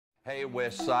Hey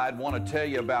Westside, want to tell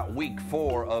you about week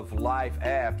 4 of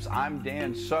LifeApps. I'm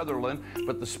Dan Sutherland,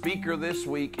 but the speaker this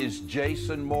week is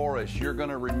Jason Morris. You're going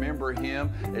to remember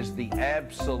him as the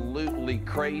absolutely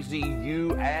crazy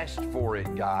you asked for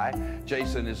it guy.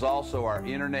 Jason is also our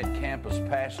internet campus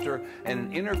pastor and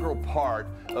an integral part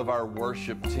of our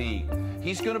worship team.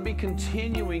 He's going to be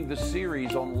continuing the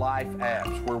series on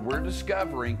LifeApps, where we're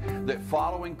discovering that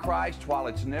following Christ, while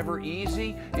it's never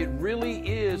easy, it really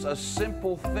is a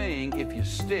simple thing if you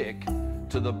stick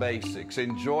to the basics.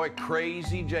 Enjoy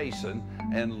Crazy Jason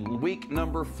and week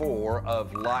number 4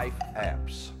 of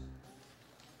LifeApps.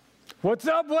 What's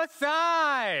up,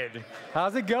 Westside?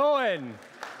 How's it going?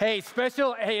 Hey,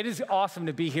 it is awesome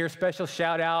to be here. Special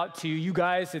shout out to you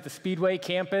guys at the Speedway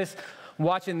campus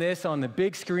watching this on the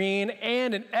big screen,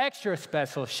 and an extra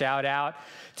special shout out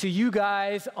to you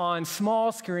guys on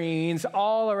small screens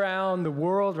all around the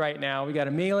world right now. We got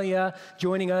Amelia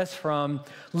joining us from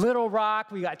Little Rock.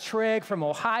 We got Treg from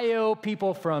Ohio,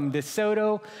 people from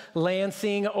DeSoto,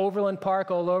 Lansing, Overland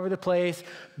Park, all over the place.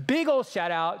 Big old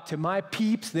shout out to my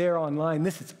peeps there online.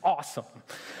 This is awesome.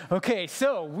 Okay,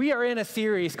 so we are in a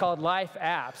series called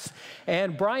LifeApps,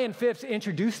 and Brian Phipps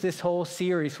introduced this whole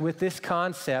series with this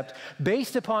concept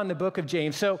based upon the book of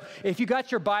James. So if you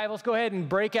got your Bibles, go ahead and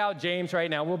break out James right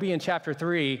now. We'll be in chapter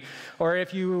 3. Or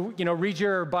if you read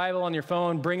your Bible on your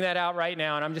phone, bring that out right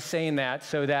now. And I'm just saying that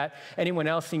so that anyone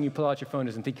else seeing you pull out your phone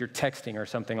doesn't think you're texting or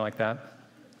something like that.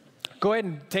 Go ahead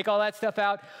and take all that stuff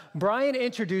out. Brian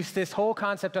introduced this whole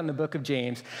concept on the book of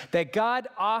James, that God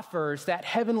offers that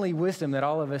heavenly wisdom that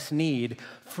all of us need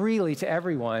freely to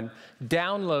everyone.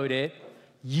 Download it,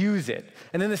 use it.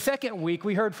 And then the second week,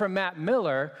 we heard from Matt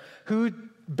Miller, who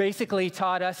basically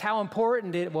taught us how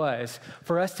important it was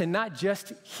for us to not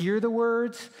just hear the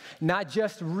words, not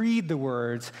just read the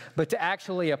words, but to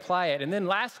actually apply it. And then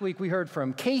last week, we heard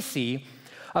from Casey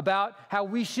about how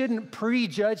we shouldn't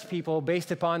prejudge people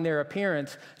based upon their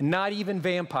appearance, not even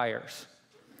vampires.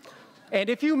 And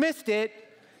if you missed it,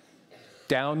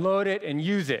 download it and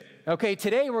use it. Okay,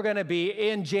 today we're going to be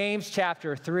in James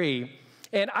chapter 3.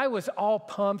 And I was all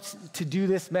pumped to do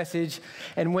this message.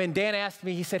 And when Dan asked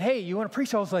me, he said, "Hey, you want to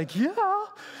preach?" I was like, yeah,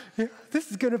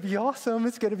 this is going to be awesome.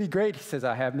 It's going to be great. He says,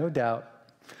 "I have no doubt."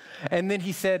 And then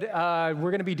he said,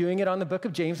 we're going to be doing it on the book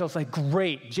of James. I was like,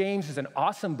 great. James is an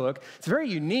awesome book. It's very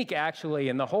unique, actually,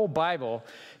 in the whole Bible,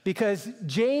 because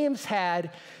James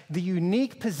had the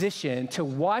unique position to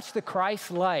watch the Christ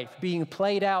life being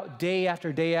played out day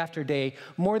after day after day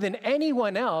more than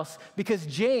anyone else, because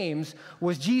James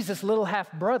was Jesus' little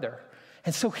half-brother.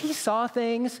 And so he saw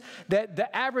things that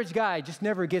the average guy just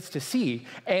never gets to see.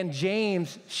 And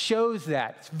James shows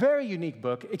that. It's a very unique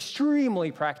book, extremely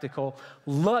practical.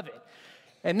 Love it.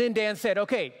 And then Dan said,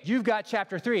 okay, you've got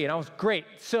chapter 3. And I was great.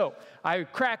 So I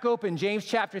crack open James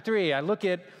chapter 3. I look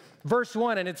at verse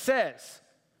 1, and it says,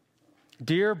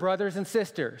 "Dear brothers and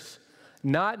sisters,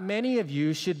 not many of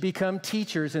you should become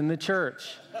teachers in the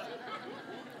church.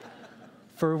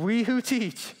 For we who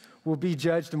teach will be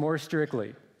judged more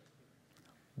strictly."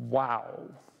 Wow.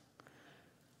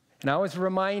 And I was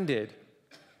reminded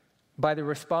by the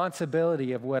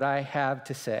responsibility of what I have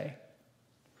to say.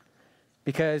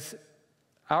 Because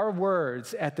our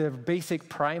words at the basic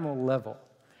primal level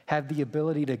have the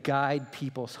ability to guide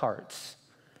people's hearts.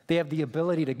 They have the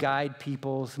ability to guide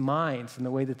people's minds and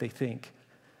the way that they think.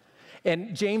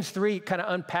 And James 3 kind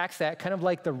of unpacks that, kind of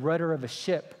like the rudder of a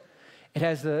ship. It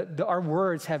has our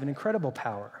words have an incredible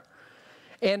power.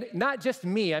 And not just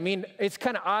me. I mean, it's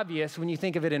kind of obvious when you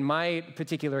think of it in my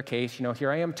particular case. Here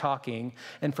I am talking,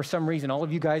 and for some reason, all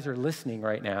of you guys are listening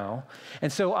right now.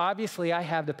 And so obviously, I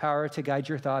have the power to guide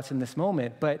your thoughts in this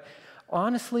moment. But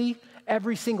honestly,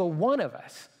 every single one of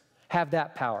us have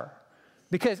that power.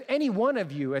 Because any one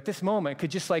of you at this moment could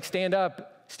just stand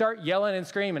up, start yelling and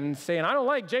screaming and saying, "I don't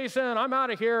like Jason, I'm out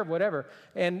of here," whatever.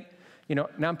 And, now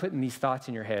I'm putting these thoughts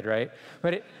in your head, right?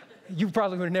 But you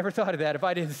probably would have never thought of that if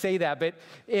I didn't say that. But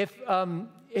if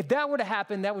that were to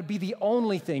happen, that would be the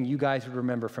only thing you guys would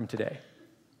remember from today.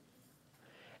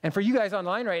 And for you guys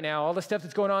online right now, all the stuff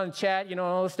that's going on in chat,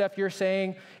 all the stuff you're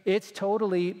saying, it's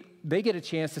totally, they get a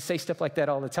chance to say stuff like that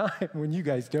all the time when you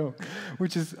guys don't,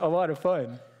 which is a lot of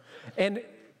fun. And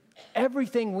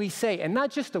everything we say, and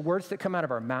not just the words that come out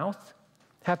of our mouth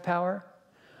have power,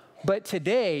 but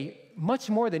today, much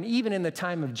more than even in the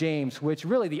time of James, which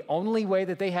really the only way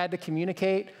that they had to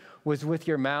communicate was with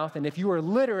your mouth. And if you were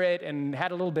literate and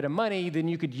had a little bit of money, then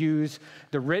you could use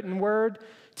the written word.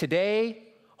 Today,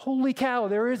 holy cow,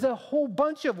 there is a whole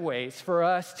bunch of ways for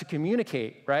us to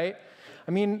communicate, right?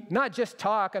 I mean, not just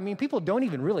talk. I mean, people don't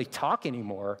even really talk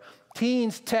anymore.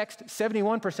 Teens text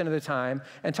 71% of the time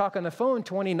and talk on the phone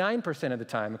 29% of the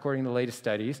time, according to the latest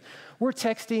studies. We're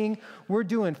texting, we're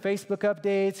doing Facebook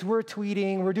updates, we're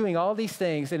tweeting, we're doing all these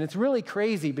things, and it's really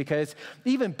crazy because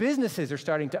even businesses are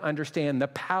starting to understand the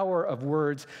power of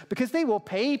words because they will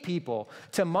pay people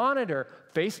to monitor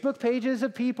Facebook pages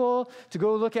of people, to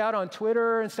go look out on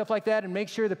Twitter and stuff like that and make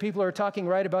sure that people are talking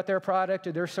right about their product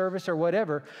or their service or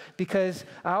whatever, because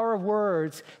our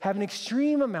words have an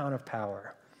extreme amount of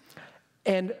power.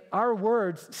 And our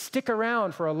words stick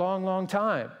around for a long, long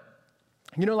time.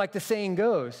 You know, like the saying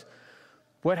goes,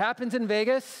 what happens in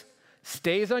Vegas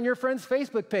stays on your friend's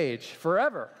Facebook page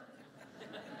forever.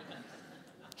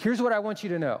 Here's what I want you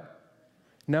to know.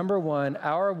 Number one,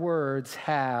 our words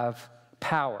have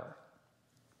power,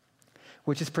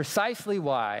 which is precisely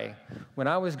why when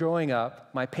I was growing up,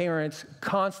 my parents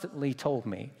constantly told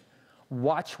me,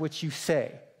 watch what you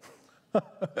say.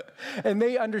 And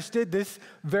they understood this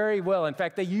very well. In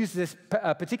fact, they used this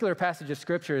particular passage of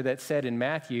scripture that said in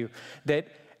Matthew that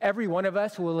every one of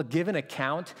us will give an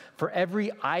account for every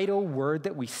idle word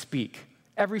that we speak,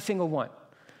 every single one,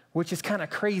 which is kind of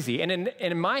crazy. And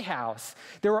in my house,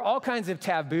 there were all kinds of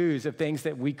taboos of things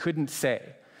that we couldn't say.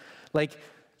 Like,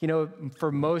 you know,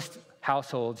 for most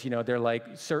households, you know, they're like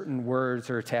certain words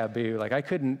are taboo. Like I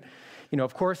couldn't, you know,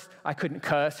 of course, I couldn't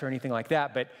cuss or anything like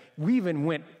that, but we even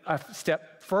went a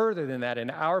step further than that in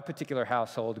our particular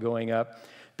household growing up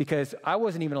because I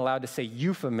wasn't even allowed to say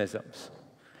euphemisms.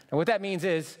 And what that means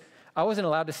is I wasn't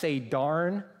allowed to say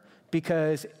darn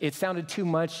because it sounded too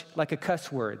much like a cuss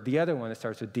word, the other one that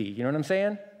starts with D. You know what I'm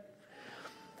saying?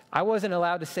 I wasn't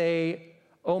allowed to say,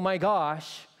 oh my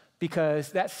gosh,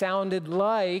 because that sounded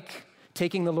like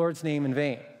taking the Lord's name in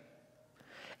vain.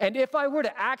 And if I were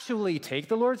to actually take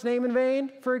the Lord's name in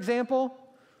vain, for example,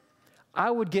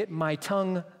 I would get my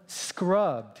tongue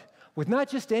scrubbed with not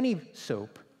just any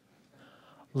soap,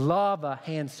 lava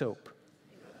hand soap.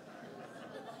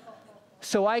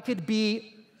 So I could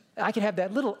have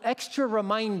that little extra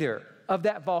reminder of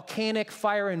that volcanic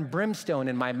fire and brimstone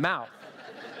in my mouth.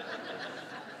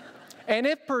 And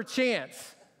if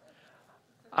perchance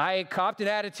I copped an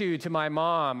attitude to my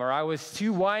mom, or I was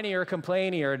too whiny or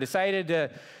complaining, or decided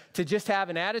to just have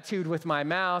an attitude with my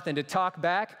mouth and to talk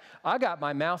back, I got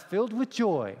my mouth filled with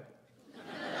joy.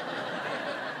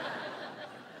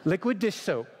 Liquid dish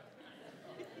soap.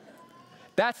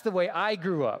 That's the way I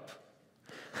grew up.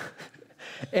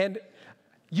 And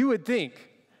you would think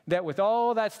that with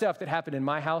all that stuff that happened in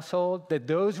my household, that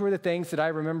those were the things that I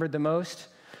remembered the most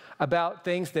about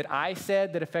things that I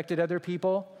said that affected other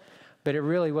people. But it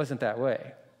really wasn't that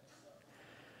way.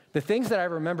 The things that I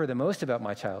remember the most about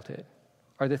my childhood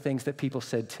are the things that people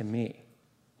said to me,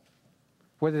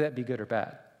 whether that be good or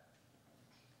bad.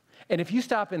 And if you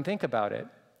stop and think about it,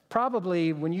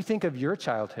 probably when you think of your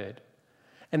childhood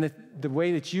and the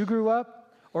way that you grew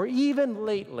up, or even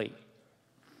lately,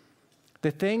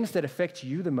 the things that affect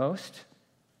you the most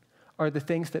are the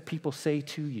things that people say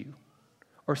to you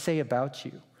or say about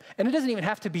you. And it doesn't even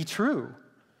have to be true.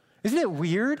 Isn't it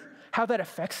weird how that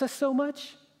affects us so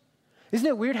much? Isn't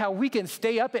it weird how we can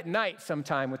stay up at night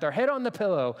sometime with our head on the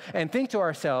pillow and think to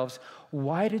ourselves,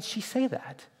 why did she say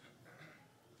that?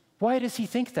 Why does he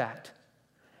think that?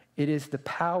 It is the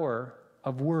power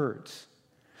of words.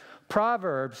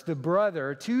 Proverbs, the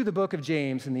brother to the book of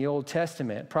James in the Old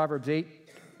Testament, Proverbs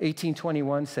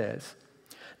 18:21 says,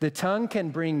 the tongue can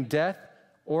bring death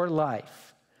or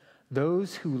life.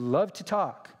 Those who love to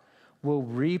talk will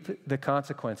reap the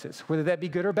consequences, whether that be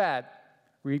good or bad.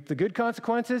 Reap the good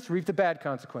consequences, reap the bad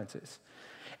consequences.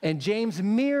 And James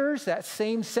mirrors that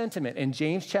same sentiment in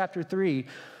James chapter 3,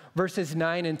 verses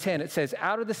 9 and 10. It says,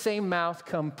 out of the same mouth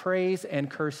come praise and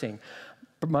cursing.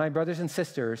 My brothers and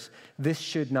sisters, this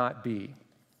should not be.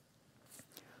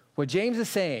 What James is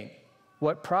saying,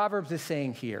 what Proverbs is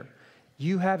saying here,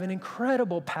 you have an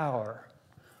incredible power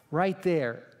right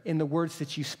there in the words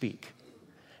that you speak.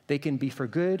 They can be for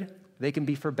good, they can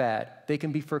be for bad. They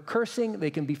can be for cursing,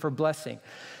 they can be for blessing.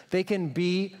 They can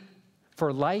be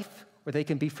for life, or they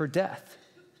can be for death.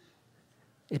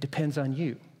 It depends on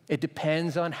you. It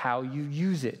depends on how you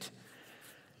use it.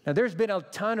 Now, there's been a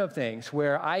ton of things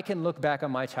where I can look back on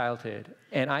my childhood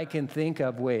and I can think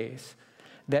of ways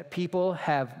that people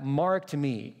have marked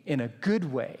me in a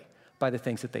good way by the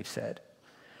things that they've said.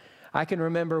 I can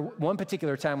remember one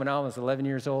particular time when I was 11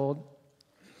 years old,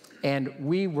 and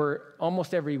we were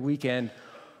almost every weekend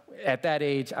at that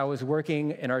age, I was working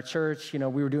in our church. You know,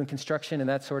 we were doing construction and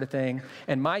that sort of thing.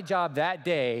 And my job that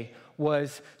day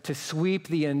was to sweep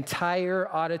the entire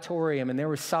auditorium, and there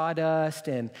was sawdust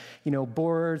and,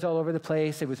 boards all over the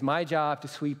place. It was my job to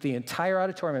sweep the entire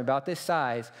auditorium about this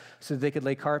size so that they could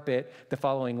lay carpet the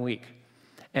following week.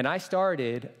 And I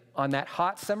started on that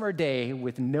hot summer day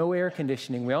with no air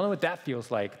conditioning. We all know what that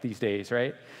feels like these days,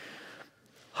 right?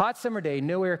 Hot summer day,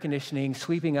 no air conditioning,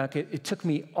 sweeping up. It took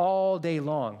me all day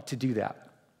long to do that.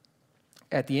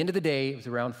 At the end of the day, it was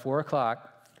around 4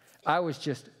 o'clock. I was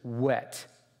just wet.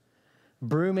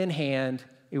 Broom in hand.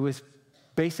 It was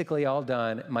basically all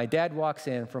done. My dad walks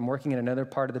in from working in another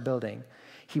part of the building.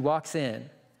 He walks in,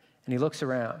 and he looks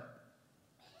around,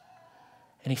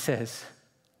 and he says,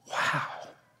 "Wow,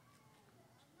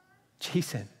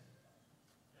 Jason,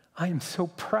 I am so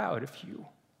proud of you."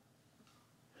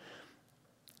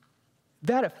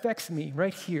 That affects me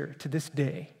right here to this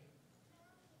day.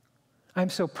 I'm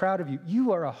so proud of you.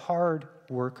 You are a hard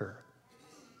worker.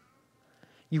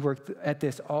 You worked at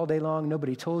this all day long.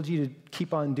 Nobody told you to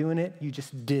keep on doing it. You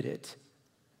just did it.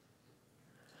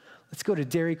 Let's go to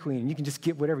Dairy Queen. You can just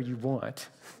get whatever you want.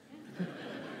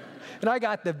 And I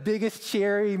got the biggest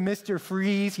cherry Mr.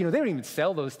 Freeze. They don't even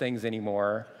sell those things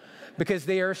anymore because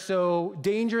they are so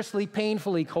dangerously,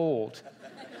 painfully cold.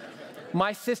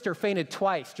 My sister fainted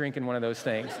twice drinking one of those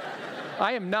things.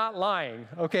 I am not lying,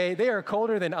 okay? They are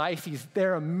colder than ices.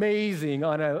 They're amazing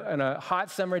on a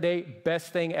hot summer day,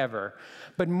 best thing ever.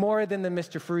 But more than the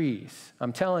Mr. Freeze,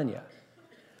 I'm telling you,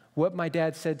 what my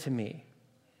dad said to me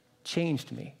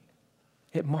changed me.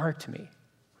 It marked me.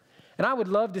 And I would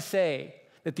love to say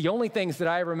that the only things that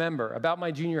I remember about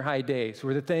my junior high days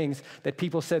were the things that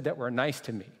people said that were nice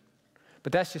to me.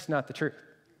 But that's just not the truth.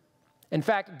 In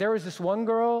fact, there was this one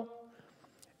girl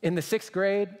in the 6th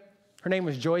grade. Her name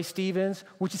was Joy Stevens,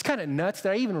 which is kind of nuts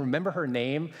that I even remember her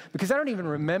name because I don't even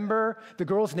remember the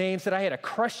girls' names that I had a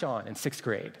crush on in 6th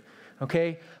grade,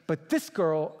 okay? But this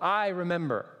girl, I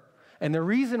remember. And the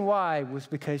reason why was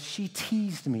because she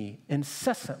teased me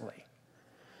incessantly.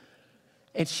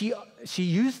 And she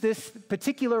used this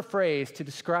particular phrase to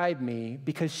describe me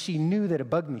because she knew that it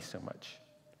bugged me so much.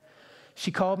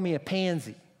 She called me a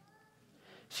pansy.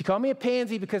 She called me a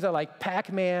pansy because I liked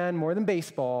Pac-Man more than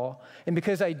baseball and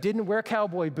because I didn't wear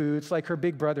cowboy boots like her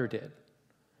big brother did.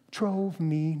 Drove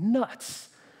me nuts.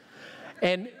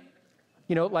 And,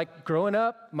 like growing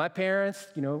up, my parents,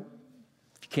 if you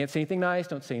can't say anything nice,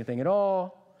 don't say anything at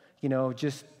all.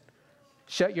 Just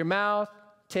shut your mouth,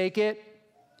 take it.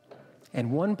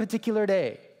 And one particular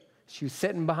day, she was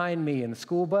sitting behind me in the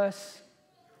school bus,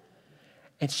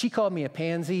 and she called me a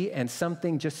pansy, and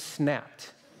something just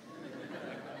snapped.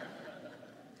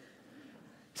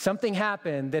 Something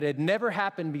happened that had never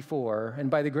happened before,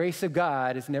 and by the grace of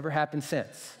God, has never happened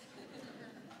since.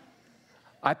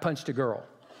 I punched a girl.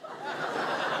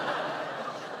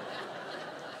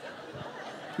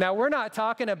 Now, we're not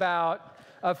talking about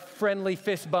a friendly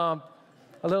fist bump,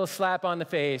 a little slap on the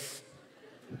face.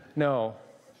 No.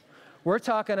 We're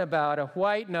talking about a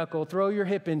white knuckle, throw your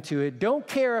hip into it. Don't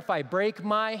care if I break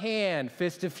my hand,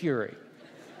 fist of fury.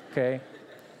 Okay?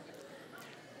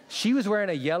 She was wearing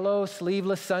a yellow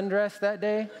sleeveless sundress that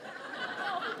day.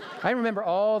 I remember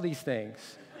all these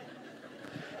things.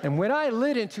 And when I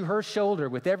lit into her shoulder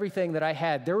with everything that I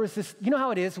had, there was this, you know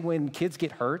how it is when kids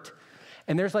get hurt?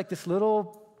 And there's like this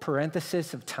little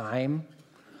parenthesis of time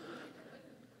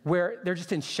where they're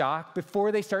just in shock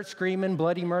before they start screaming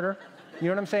bloody murder. You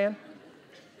know what I'm saying?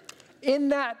 In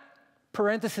that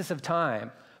parenthesis of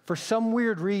time, for some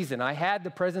weird reason, I had the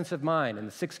presence of mind in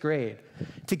the 6th grade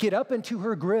to get up into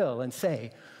her grill and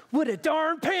say, "What a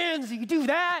darn pansy, do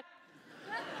that!"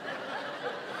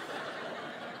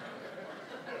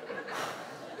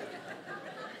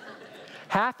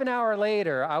 Half an hour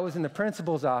later, I was in the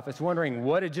principal's office wondering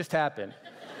what had just happened.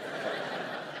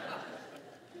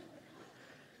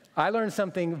 I learned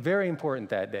something very important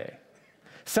that day,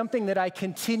 something that I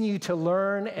continue to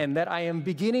learn and that I am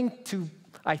beginning to,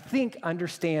 I think,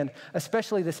 understand,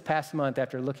 especially this past month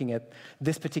after looking at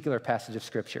this particular passage of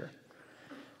Scripture.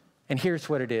 And here's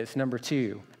what it is. Number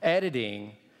 2,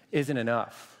 editing isn't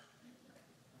enough.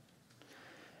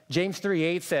 James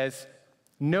 3:8 says,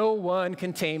 "No one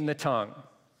can tame the tongue."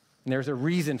 And there's a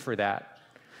reason for that.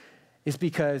 It's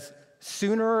because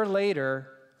sooner or later,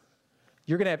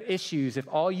 you're going to have issues if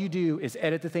all you do is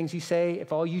edit the things you say,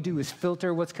 if all you do is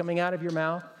filter what's coming out of your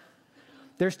mouth.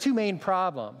 There's 2 main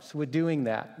problems with doing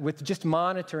that, with just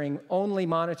only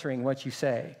monitoring what you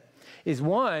say. Is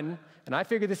one, and I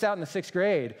figured this out in the 6th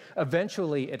grade,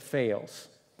 eventually it fails.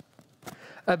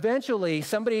 Eventually,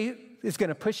 somebody is going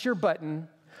to push your button.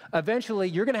 Eventually,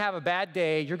 you're going to have a bad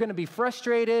day. You're going to be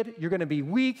frustrated. You're going to be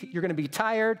weak. You're going to be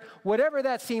tired. Whatever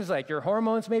that seems like. Your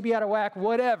hormones may be out of whack,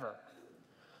 whatever.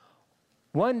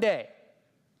 One day,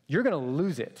 you're going to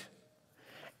lose it.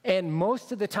 And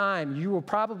most of the time, you will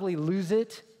probably lose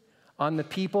it on the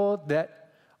people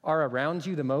that are around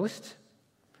you the most.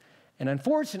 And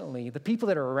unfortunately, the people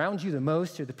that are around you the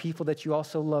most are the people that you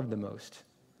also love the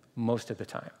most of the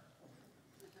time.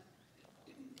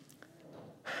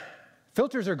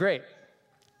 Filters are great.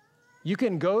 You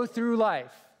can go through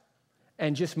life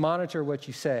and just monitor what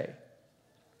you say,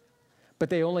 but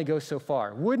they only go so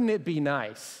far. Wouldn't it be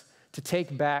nice to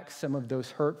take back some of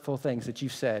those hurtful things that you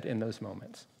said in those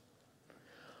moments?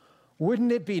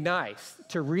 Wouldn't it be nice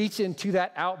to reach into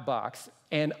that outbox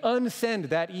and unsend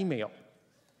that email?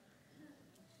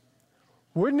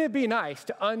 Wouldn't it be nice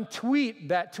to untweet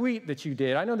that tweet that you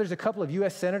did? I know there's a couple of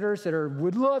U.S. senators that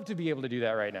would love to be able to do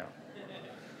that right now.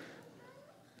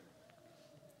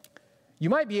 You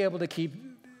might be able to keep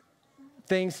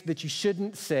things that you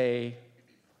shouldn't say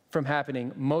from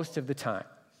happening most of the time.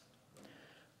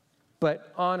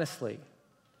 But honestly,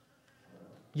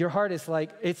 your heart is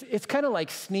like, it's kind of like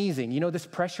sneezing. You know, this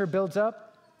pressure builds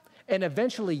up, and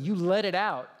eventually you let it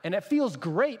out, and it feels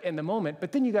great in the moment,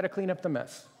 but then you got to clean up the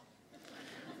mess.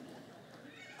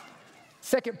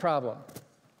 Second problem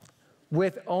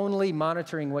with only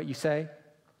monitoring what you say,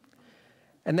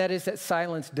 and that is that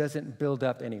silence doesn't build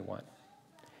up anyone.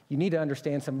 You need to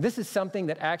understand something. This is something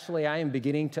that actually I am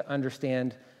beginning to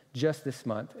understand just this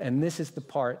month, and this is the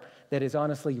part that is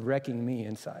honestly wrecking me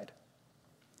inside.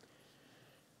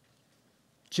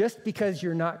 Just because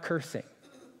you're not cursing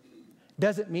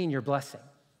doesn't mean you're blessing.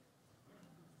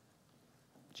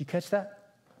 Did you catch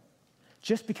that?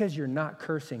 Just because you're not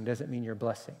cursing doesn't mean you're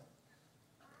blessing.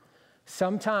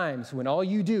 Sometimes when all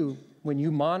you do, when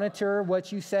you monitor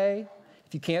what you say,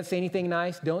 if you can't say anything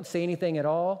nice, don't say anything at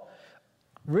all,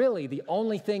 really the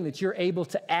only thing that you're able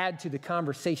to add to the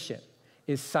conversation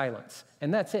is silence,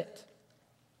 and that's it.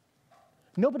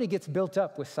 Nobody gets built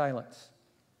up with silence.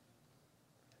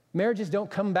 Marriages don't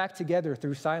come back together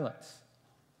through silence.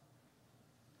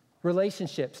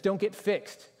 Relationships don't get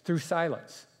fixed through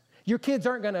silence. Your kids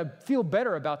aren't going to feel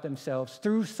better about themselves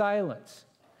through silence.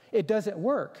 It doesn't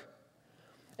work.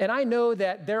 And I know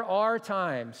that there are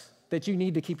times that you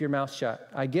need to keep your mouth shut.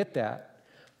 I get that.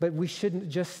 But we shouldn't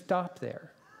just stop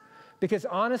there. Because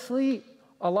honestly,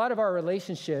 a lot of our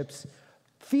relationships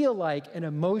feel like an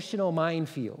emotional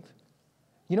minefield.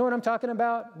 You know what I'm talking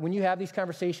about? When you have these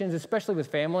conversations, especially with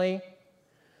family,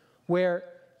 where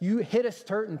you hit a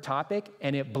certain topic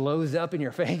and it blows up in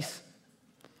your face.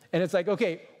 And it's like,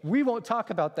 okay, we won't talk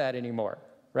about that anymore,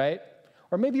 right?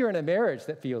 Or maybe you're in a marriage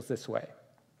that feels this way.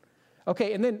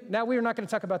 Okay, and then now we're not going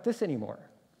to talk about this anymore.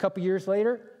 A couple years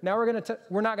later, now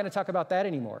we're not going to talk about that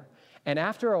anymore. And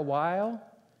after a while,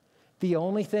 the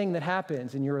only thing that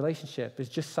happens in your relationship is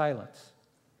just silence.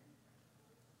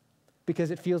 Because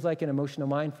it feels like an emotional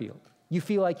minefield. You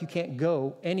feel like you can't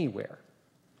go anywhere.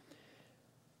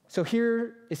 So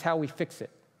here is how we fix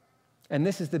it. And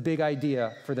this is the big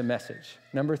idea for the message.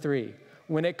 Number 3,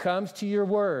 when it comes to your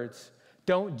words,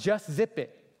 don't just zip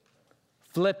it,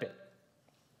 flip it.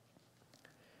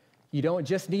 You don't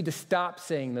just need to stop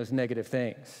saying those negative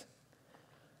things.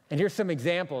 And here's some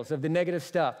examples of the negative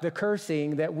stuff, the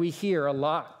cursing that we hear a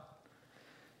lot.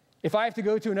 If I have to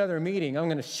go to another meeting, I'm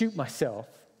going to shoot myself.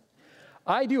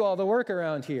 I do all the work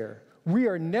around here. We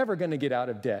are never going to get out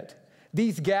of debt.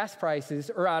 These gas prices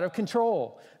are out of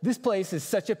control. This place is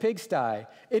such a pigsty.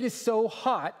 It is so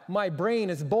hot, my brain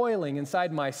is boiling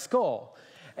inside my skull.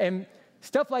 And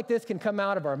stuff like this can come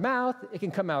out of our mouth. It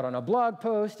can come out on a blog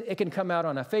post. It can come out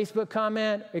on a Facebook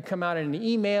comment. It can come out in an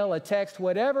email, a text,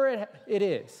 whatever it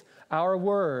is. Our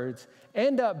words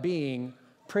end up being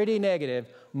pretty negative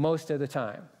most of the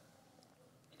time.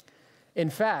 In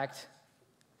fact,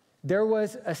 there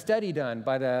was a study done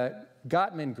by the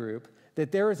Gottman Group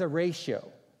that there is a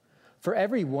ratio. For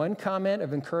every 1 comment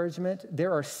of encouragement,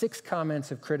 there are 6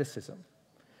 comments of criticism.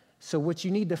 So what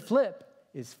you need to flip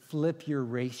is flip your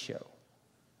ratio.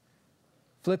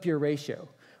 Flip your ratio.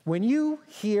 When you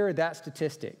hear that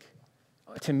statistic,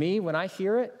 to me, when I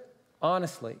hear it,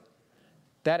 honestly,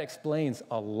 that explains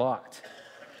a lot.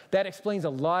 That explains a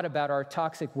lot about our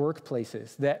toxic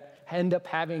workplaces that end up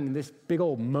having this big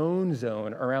old moan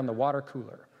zone around the water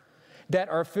cooler, that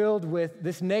are filled with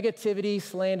this negativity,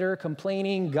 slander,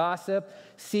 complaining, gossip,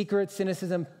 secret,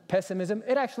 cynicism, pessimism.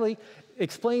 It actually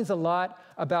explains a lot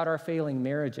about our failing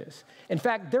marriages. In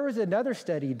fact, there was another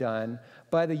study done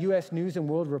by the U.S. News and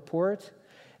World Report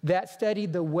that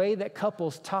studied the way that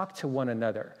couples talk to one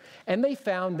another. And they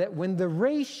found that when the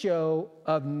ratio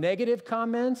of negative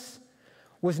comments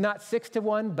was not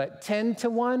 6-1, but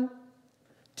 10-1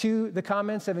 to the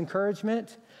comments of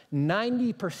encouragement,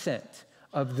 90%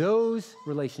 of those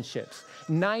relationships,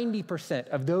 90%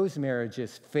 of those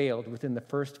marriages failed within the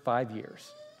first 5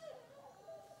 years.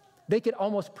 They could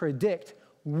almost predict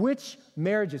which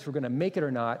marriages were going to make it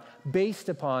or not based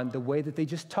upon the way that they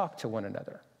just talked to one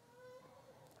another.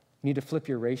 You need to flip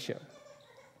your ratio.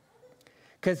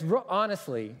 Because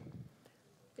honestly,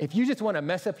 if you just want to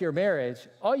mess up your marriage,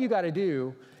 all you got to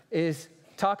do is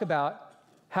talk about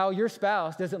how your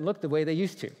spouse doesn't look the way they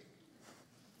used to,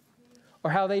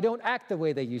 or how they don't act the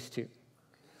way they used to,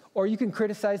 or you can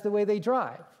criticize the way they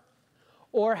drive,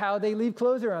 or how they leave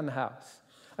clothes around the house.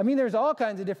 I mean, there's all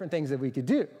kinds of different things that we could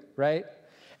do, right?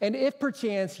 And if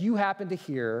perchance you happen to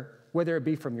hear, whether it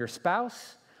be from your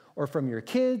spouse or from your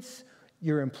kids,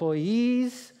 your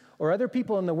employees, or other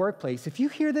people in the workplace, if you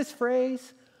hear this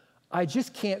phrase, I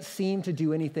just can't seem to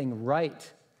do anything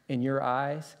right in your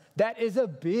eyes, that is a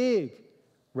big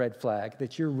red flag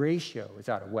that your ratio is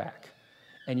out of whack.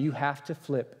 And you have to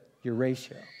flip your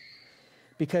ratio.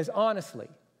 Because honestly,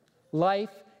 life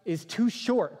is too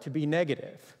short to be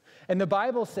negative. And the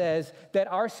Bible says that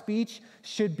our speech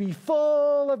should be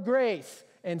full of grace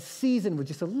and seasoned with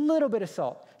just a little bit of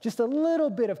salt, just a little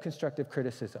bit of constructive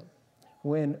criticism.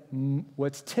 When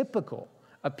what's typical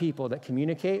of people that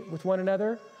communicate with one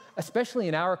another, especially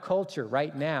in our culture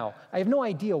right now, I have no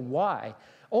idea why.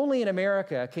 Only in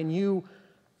America can you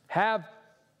have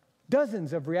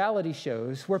dozens of reality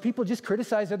shows where people just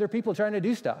criticize other people trying to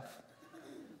do stuff.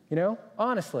 You know,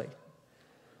 honestly.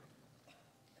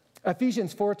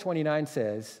 Ephesians 4:29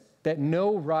 says that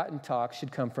no rotten talk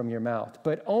should come from your mouth,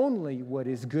 but only what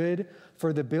is good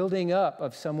for the building up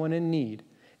of someone in need,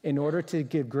 in order to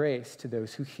give grace to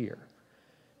those who hear.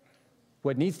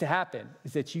 What needs to happen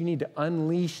is that you need to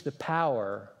unleash the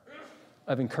power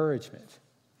of encouragement,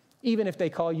 even if they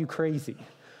call you crazy.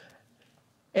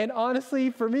 And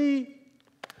honestly, for me,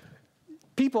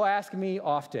 people ask me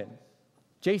often,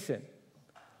 Jason,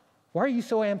 why are you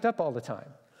so amped up all the time?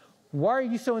 Why are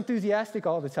you so enthusiastic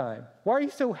all the time? Why are you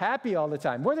so happy all the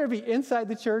time? Whether it be inside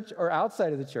the church or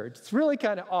outside of the church, it's really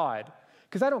kind of odd,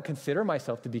 because I don't consider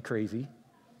myself to be crazy.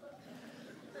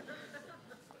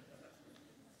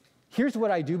 Here's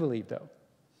what I do believe, though.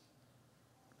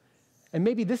 And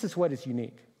maybe this is what is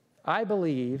unique. I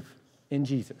believe in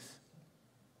Jesus.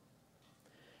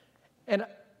 And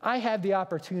I had the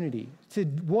opportunity to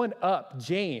one-up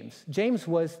James. James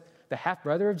was the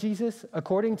half-brother of Jesus.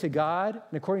 According to God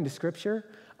and according to Scripture,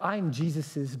 I'm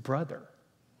Jesus' brother.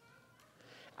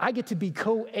 I get to be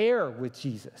co-heir with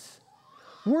Jesus.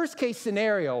 Worst case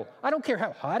scenario, I don't care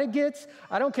how hot it gets,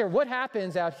 I don't care what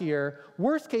happens out here,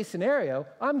 worst case scenario,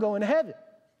 I'm going to heaven.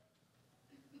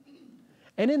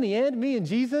 And in the end, me and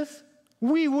Jesus,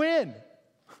 we win.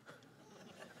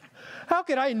 How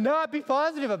could I not be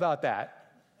positive about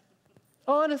that?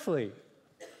 Honestly,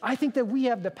 I think that we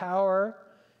have the power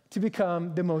to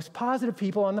become the most positive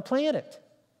people on the planet.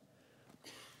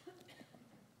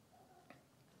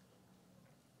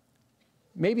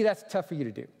 Maybe that's tough for you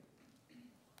to do.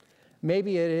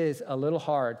 Maybe it is a little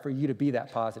hard for you to be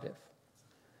that positive.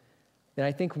 And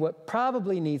I think what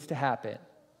probably needs to happen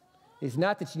is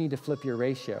not that you need to flip your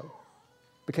ratio,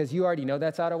 because you already know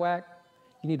that's out of whack.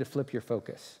 You need to flip your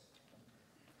focus.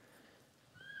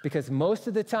 Because most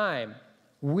of the time,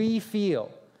 we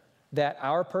feel that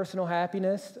our personal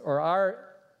happiness or our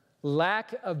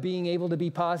lack of being able to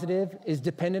be positive is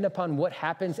dependent upon what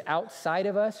happens outside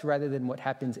of us rather than what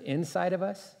happens inside of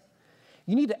us.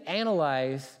 You need to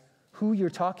analyze who you're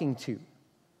talking to.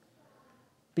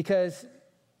 Because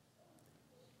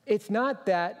it's not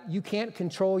that you can't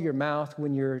control your mouth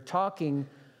when you're talking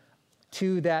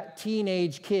to that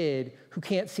teenage kid who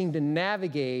can't seem to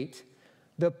navigate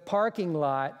the parking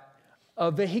lot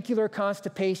of vehicular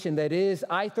constipation that is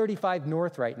I-35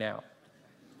 North right now.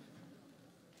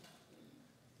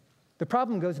 The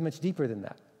problem goes much deeper than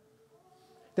that.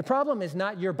 The problem is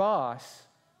not your boss,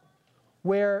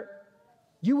 where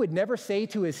you would never say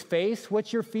to his face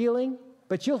what you're feeling,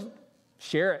 but you'll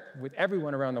share it with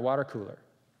everyone around the water cooler.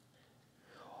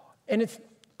 And it's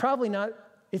probably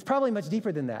much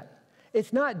deeper than that.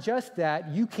 It's not just that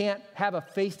you can't have a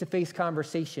face-to-face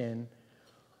conversation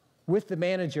with the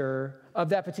manager of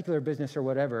that particular business or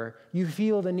whatever. You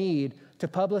feel the need to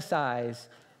publicize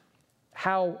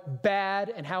how bad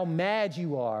and how mad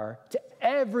you are to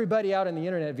everybody out on the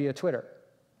internet via Twitter.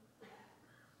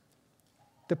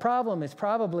 The problem is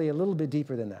probably a little bit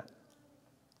deeper than that.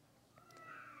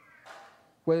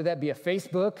 Whether that be a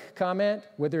Facebook comment,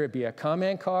 whether it be a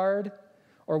comment card,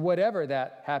 or whatever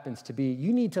that happens to be,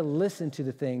 you need to listen to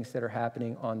the things that are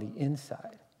happening on the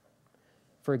inside.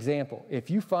 For example, if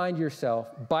you find yourself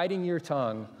biting your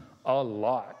tongue a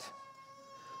lot,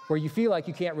 where you feel like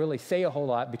you can't really say a whole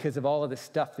lot because of all of the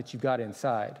stuff that you've got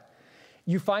inside,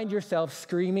 you find yourself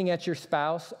screaming at your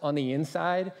spouse on the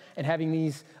inside and having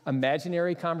these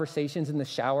imaginary conversations in the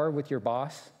shower with your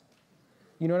boss.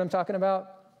 You know what I'm talking about?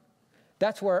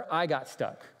 That's where I got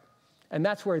stuck. And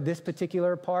that's where this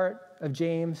particular part of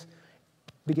James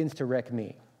begins to wreck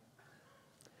me.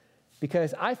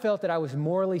 Because I felt that I was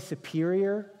morally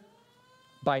superior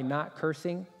by not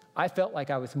cursing. I felt like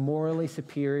I was morally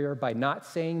superior by not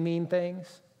saying mean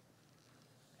things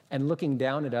and looking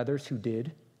down at others who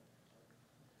did,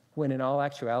 when in all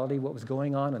actuality, what was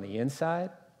going on the inside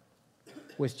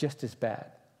was just as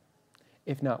bad,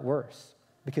 if not worse,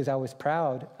 because I was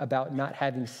proud about not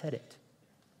having said it.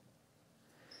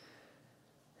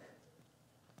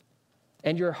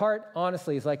 And your heart,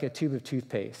 honestly, is like a tube of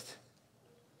toothpaste.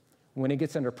 When it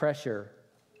gets under pressure,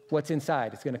 what's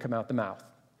inside is going to come out the mouth.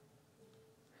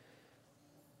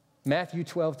 Matthew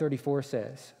 12:34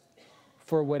 says,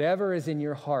 "For whatever is in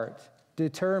your heart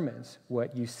determines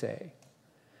what you say."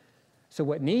 So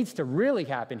what needs to really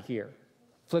happen here,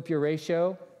 flip your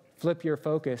ratio, flip your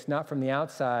focus, not from the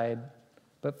outside,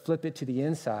 but flip it to the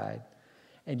inside.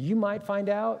 And you might find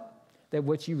out that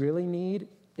what you really need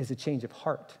is a change of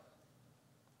heart.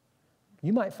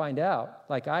 You might find out,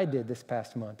 like I did this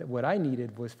past month, that what I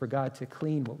needed was for God to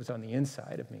clean what was on the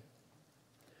inside of me.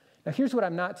 Now, here's what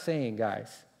I'm not saying,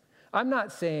 guys. I'm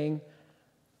not saying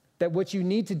that what you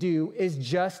need to do is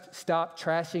just stop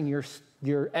trashing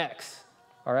your ex,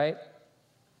 all right?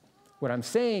 What I'm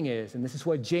saying is, and this is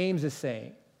what James is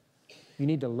saying, you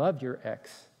need to love your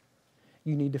ex.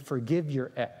 You need to forgive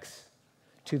your ex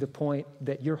to the point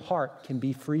that your heart can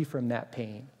be free from that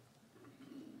pain.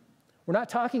 We're not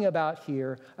talking about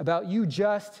you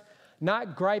just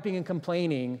not griping and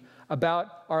complaining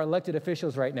about our elected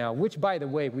officials right now, which, by the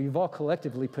way, we've all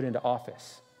collectively put into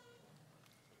office.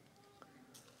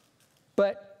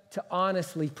 But to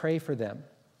honestly pray for them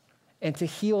and to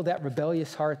heal that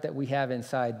rebellious heart that we have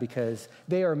inside, because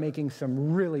they are making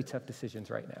some really tough decisions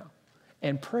right now.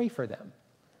 And pray for them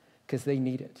because they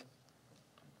need it.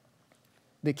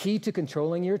 The key to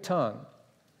controlling your tongue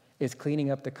is cleaning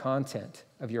up the content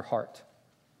of your heart.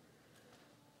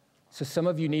 So some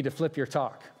of you need to flip your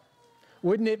talk.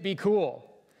 Wouldn't it be cool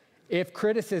if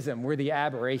criticism were the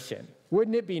aberration?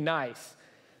 Wouldn't it be nice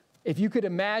if you could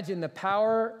imagine the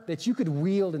power that you could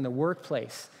wield in the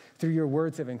workplace through your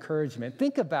words of encouragement?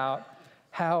 Think about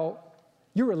how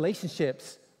your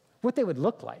relationships, what they would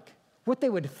look like, what they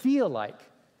would feel like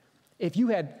if you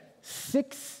had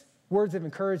 6 words of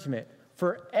encouragement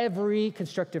for every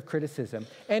constructive criticism.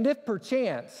 And if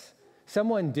perchance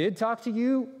someone did talk to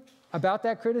you about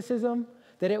that criticism,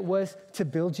 that it was to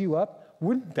build you up,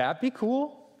 wouldn't that be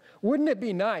cool? Wouldn't it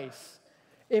be nice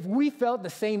if we felt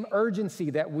the same urgency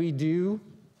that we do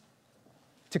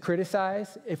to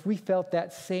criticize, if we felt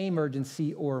that same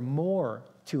urgency or more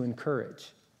to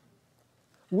encourage?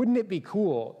 Wouldn't it be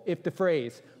cool if the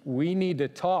phrase, "we need to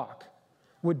talk,"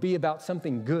 would be about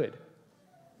something good?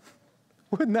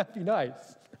 Wouldn't that be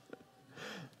nice?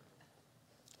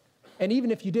 And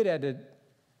even if you did have to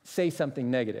say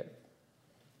something negative,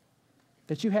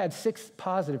 that you had 6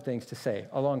 positive things to say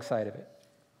alongside of it.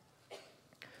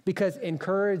 Because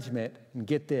encouragement, and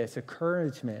get this,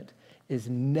 encouragement is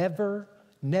never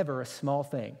a small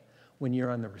thing when you're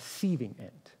on the receiving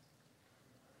end.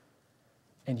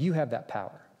 And you have that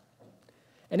power.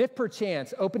 And if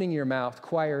perchance opening your mouth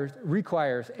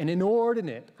requires an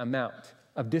inordinate amount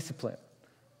of discipline,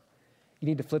 you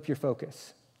need to flip your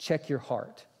focus, check your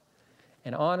heart.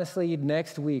 And honestly,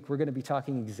 next week, we're going to be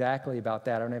talking exactly about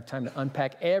that. I don't have time to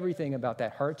unpack everything about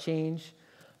that heart change,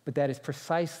 but that is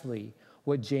precisely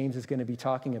what James is going to be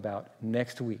talking about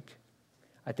next week.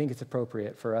 I think it's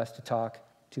appropriate for us to talk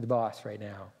to the boss right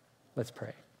now. Let's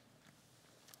pray.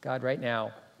 God, right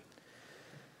now,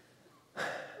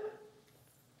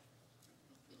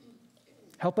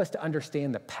 help us to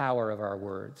understand the power of our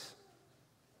words.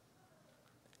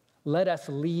 Let us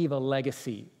leave a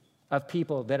legacy of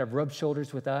people that have rubbed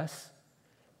shoulders with us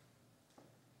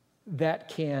that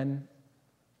can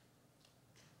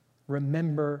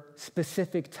remember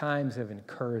specific times of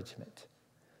encouragement,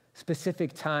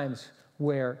 specific times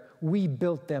where we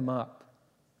built them up.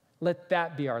 Let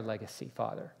that be our legacy,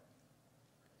 Father.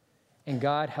 And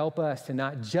God, help us to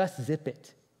not just zip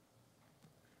it,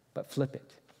 but flip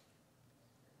it,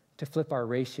 to flip our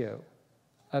ratio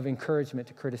of encouragement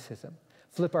to criticism.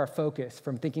 Flip our focus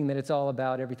from thinking that it's all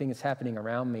about everything that's happening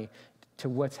around me to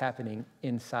what's happening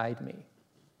inside me.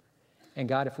 And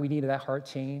God, if we need that heart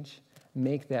change,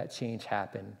 make that change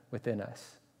happen within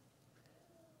us.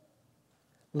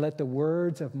 Let the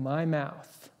words of my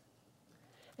mouth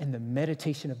and the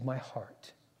meditation of my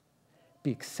heart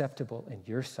be acceptable in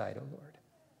your sight, O Lord.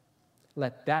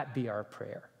 Let that be our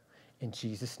prayer. In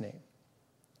Jesus' name,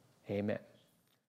 amen.